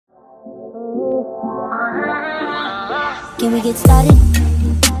Can we get started?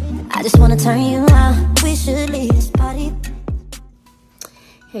 I just wanna turn you on. We should leave this party.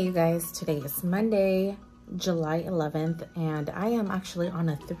 Hey you guys, today is Monday, July 11th, and I am actually on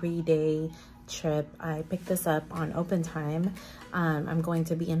a 3-day trip. I picked this up on open time. I'm going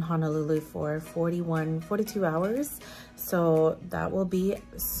to be in Honolulu for 42 hours. So that will be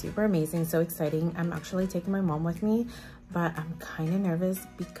super amazing, so exciting. I'm actually taking my mom with me, but I'm kind of nervous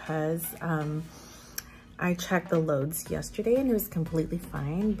because I checked the loads yesterday and it was completely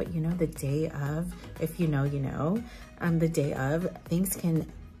fine. But you know, the day of, if you know, you know, the day of, things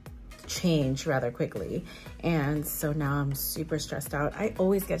can change rather quickly. And so now I'm super stressed out. I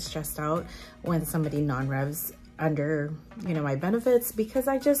always get stressed out when somebody non-revs under, you know, my benefits, because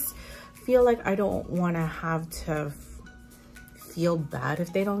I just feel like I don't want to have to feel bad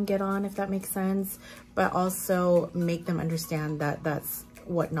if they don't get on, if that makes sense, but also make them understand that that's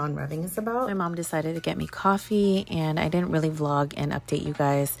what non-revving is about. My mom decided to get me coffee, and I didn't really vlog and update you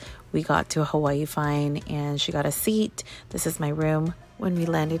guys. We got to Hawaii fine, and she got a seat. This is my room. When we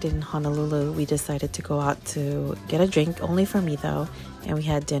landed in Honolulu, we decided to go out to get a drink, only for me though, and we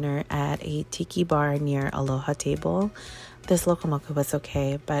had dinner at a tiki bar near Aloha Table. This local mocha was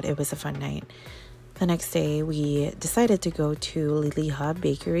okay, but it was a fun night. The next day, we decided to go to Liliha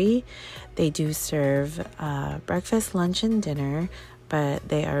Bakery. They do serve breakfast, lunch, and dinner, but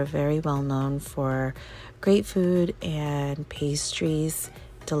they are very well known for great food and pastries.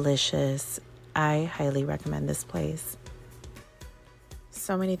 Delicious. I highly recommend this place.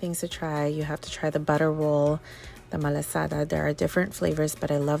 So many things to try. You have to try the butter roll, the malasada. There are different flavors,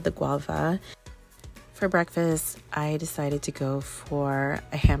 but I love the guava. For breakfast, I decided to go for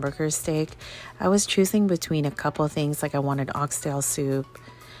a hamburger steak. I was choosing between a couple things, like I wanted oxtail soup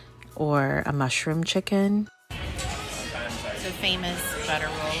or a mushroom chicken. The famous butter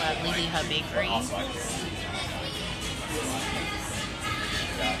roll at Liliha Bakery.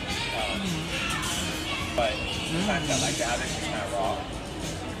 But sometimes I like to have it just kind of raw.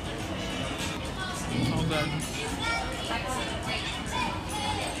 Oh, good.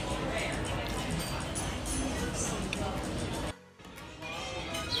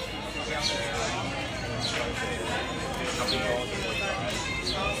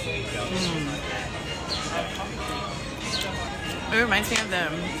 It reminds me of the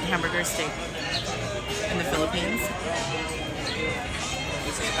hamburger steak in the Philippines.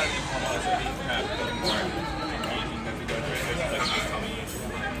 This is kind of informal, so we have more engaging as we go through it.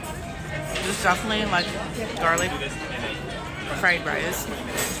 This is definitely like garlic fried rice.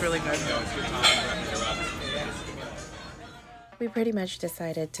 It's really good. We pretty much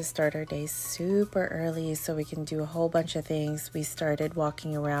decided to start our day super early so we can do a whole bunch of things. We started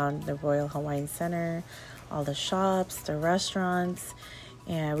walking around the Royal Hawaiian Center, all the shops, the restaurants,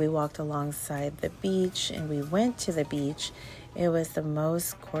 and we walked alongside the beach, and we went to the beach. It was the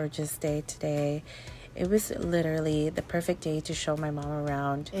most gorgeous day today. It was literally the perfect day to show my mom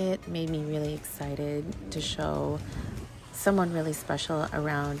around. It made me really excited to show someone really special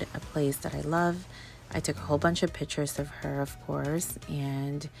around a place that I love. I took a whole bunch of pictures of her, of course,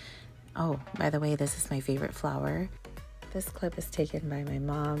 and oh, by the way, this is my favorite flower. This clip is taken by my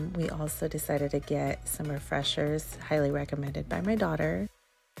mom. We also decided to get some refreshers, highly recommended by my daughter.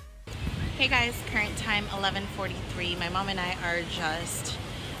 Hey guys, current time 11:43. My mom and I are just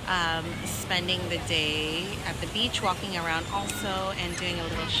spending the day at the beach, walking around also, and doing a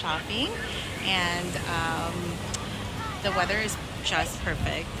little shopping. And the weather is just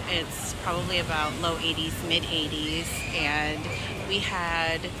perfect. It's probably about low 80s, mid 80s, and we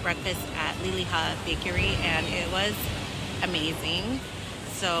had breakfast at Liliha Bakery, and it was amazing.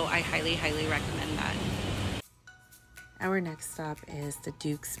 So I highly recommend that. Our next stop is the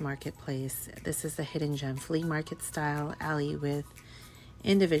Duke's Marketplace. This is a hidden gem flea market style alley with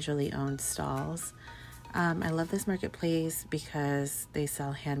individually owned stalls. I love this marketplace because they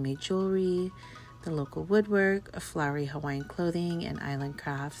sell handmade jewelry, the local woodwork, flowery Hawaiian clothing, and island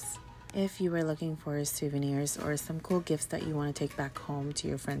crafts. If you were looking for souvenirs or some cool gifts that you want to take back home to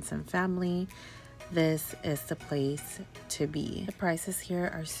your friends and family, this is the place to be. The prices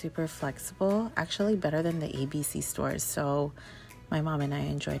here are super flexible, actually better than the ABC stores, so my mom and I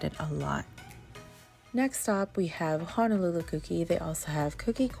enjoyed it a lot. Next stop, we have Honolulu Cookie. They also have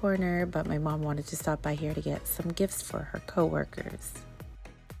Cookie Corner, but my mom wanted to stop by here to get some gifts for her co-workers.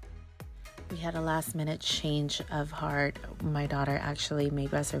 We had a last minute change of heart. My daughter actually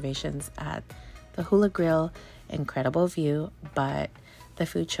made reservations at the Hula Grill. Incredible view, but the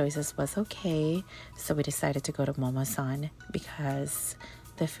food choices was okay, so we decided to go to Momo-san because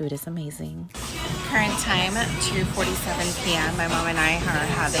The food is amazing. Current time 2:47 p.m. My mom and I are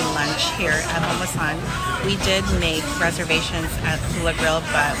having lunch here at Momosan. We did make reservations at Hula Grill,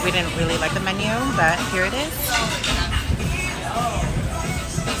 but we didn't really like the menu, but here it is.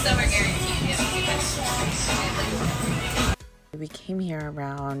 We came here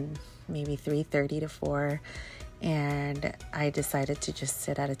around maybe 3:30 to 4, and I decided to just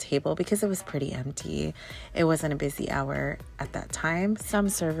sit at a table because it was pretty empty. It wasn't a busy hour at that time. Some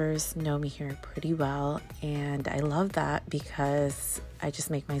servers know me here pretty well, and I love that because I just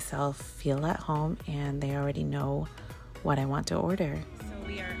make myself feel at home and they already know what I want to order. So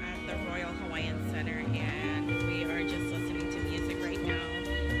we are at the Royal Hawaiian Center and we are just listening to music right now.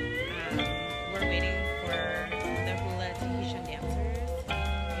 We're waiting for the hula Tahitian dancers,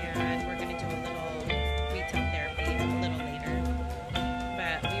 and we're going to do a little retail therapy a little later.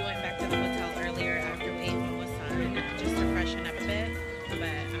 But we went back to the hotel earlier after we ate Momosan just to freshen up a bit,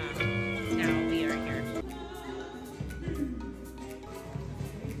 but now we are here.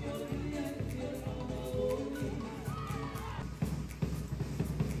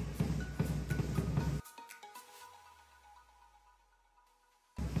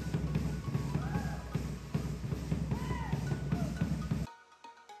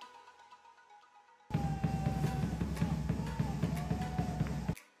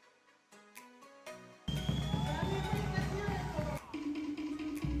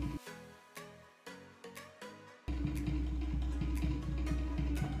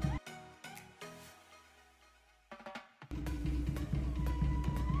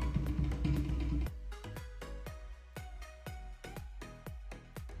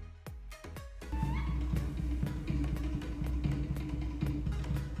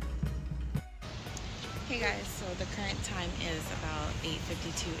 Hey guys, so the current time is about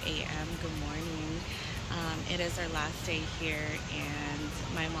 8:52 a.m. Good morning. It is our last day here, and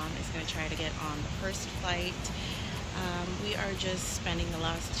my mom is going to try to get on the first flight. We are just spending the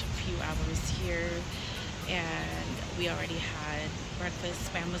last few hours here, and we already had breakfast,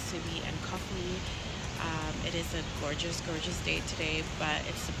 spam musubi, and coffee. It is a gorgeous day today, but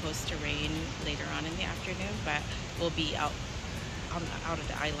it's supposed to rain later on in the afternoon, but we'll be out of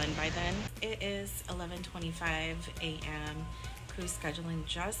the island by then. It is 11:25 a.m. Crew scheduling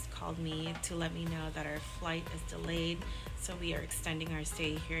just called me to let me know that our flight is delayed, so we are extending our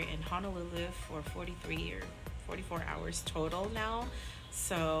stay here in Honolulu for 43 or 44 hours total now.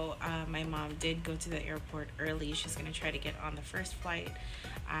 So my mom did go to the airport early. She's gonna try to get on the first flight.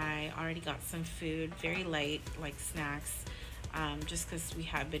 I already got some food, very light, like snacks, just because we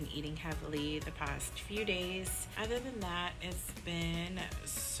have been eating heavily the past few days. Other than that, it's been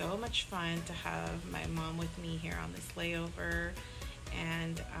so much fun to have my mom with me here on this layover,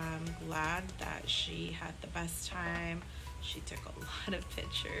 and I'm glad that she had the best time. She took a lot of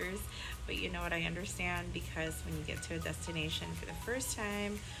pictures, but you know what, I understand, because when you get to a destination for the first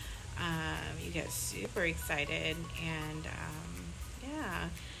time, you get super excited, and yeah.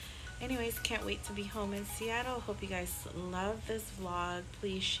 Anyways, can't wait to be home in Seattle. Hope you guys love this vlog.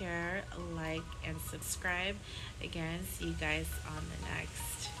 Please share, like, and subscribe. Again, see you guys on the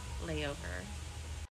next layover.